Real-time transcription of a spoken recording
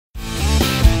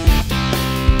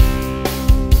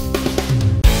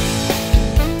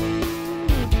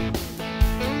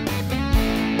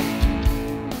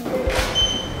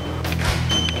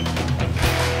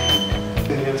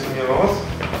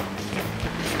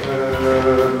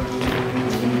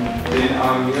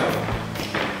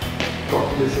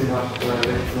bisschen nach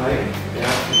rechts neigen.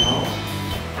 Ja, genau.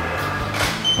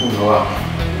 Wunderbar.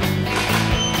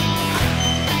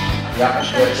 Ja,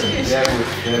 sehr gut,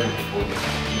 sehr gut.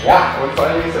 Ja, und vor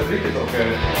allem ist der Blick jetzt auch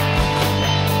geil.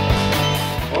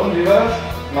 Und wie war's?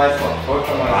 Meister.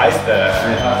 Meister.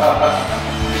 Ja.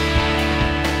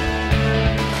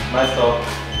 Meister.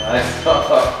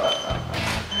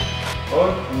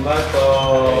 Und Meister.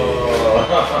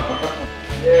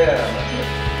 Yeah.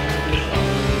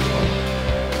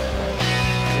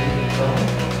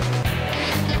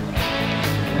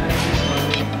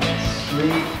 3,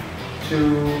 2,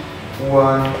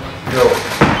 1, go.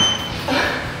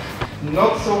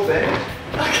 Not so bad.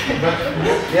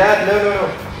 Okay. Yeah, no.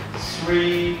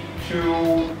 3, 2,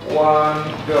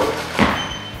 1, go.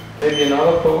 Maybe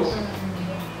another pose.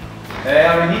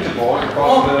 Yeah, we need the ball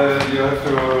because you have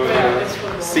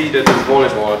to see that it's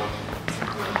volleyball.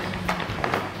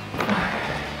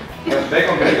 Back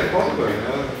on back is possible.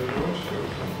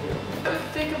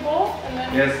 Take a ball and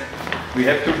then. Yes, we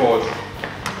have 2 balls.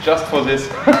 Just for this.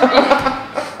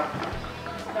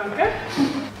 Danke.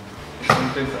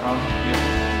 Und den Arm hier.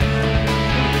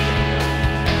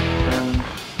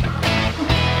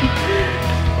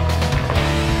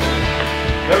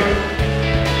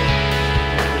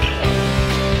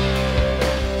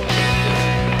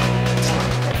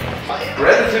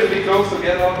 Relatively close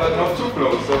together, but not too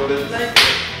close. So that's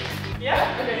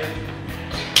Yeah? Okay.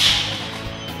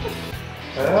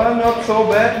 not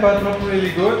so bad, but not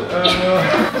really good. Can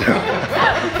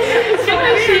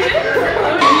I see it?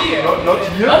 Here. Not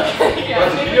here, Okay, yeah.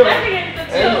 but here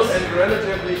And and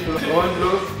relatively close. Und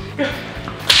los.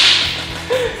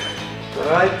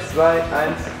 3, 2,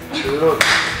 1, los.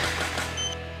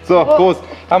 So, Prost.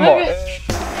 Haben wir. Und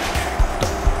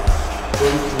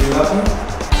lassen.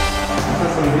 Ist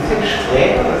das so ein bisschen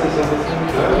schräg, dass ich so ein bisschen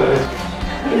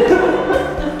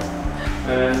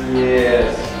And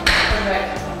yes.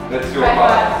 That's your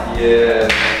heart.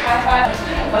 Yes. Is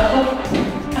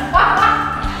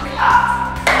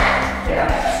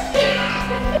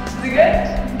it good?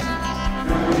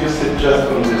 You sit just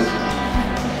on this.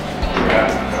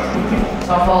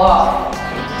 I'll fall off.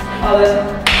 Oh, then.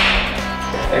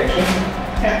 Action.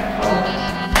 Yeah.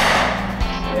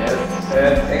 Yes.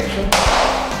 And action.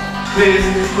 Please,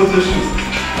 positions.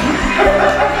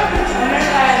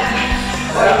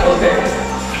 Okay.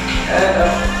 And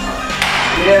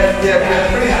yes.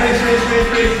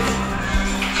 Freeze.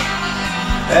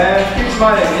 And keep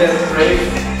smiling. Yes, great.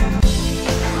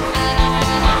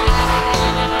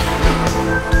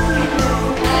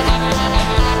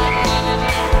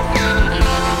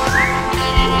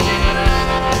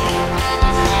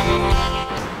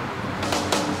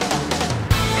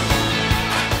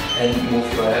 And move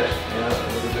your head, yeah, a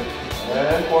little bit.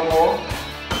 And one more.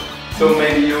 So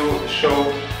maybe you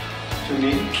show to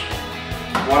me.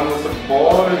 One with the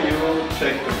ball, you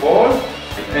take the ball.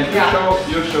 And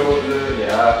you show the,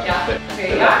 Yeah.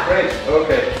 Okay, yeah. Great,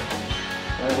 okay.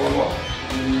 And one more.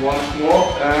 Once more.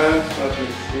 And let me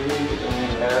see.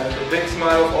 And a big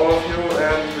smile of all of you,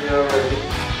 and we are ready.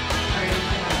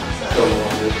 So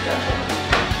on this camera.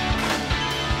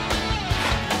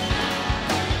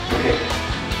 Okay.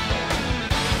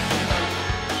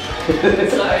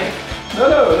 Sorry.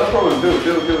 No problem. Do.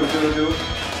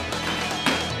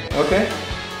 Okay.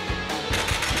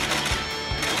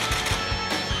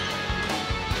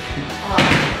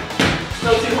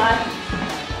 Still too high?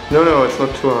 No, it's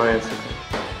not too high. It's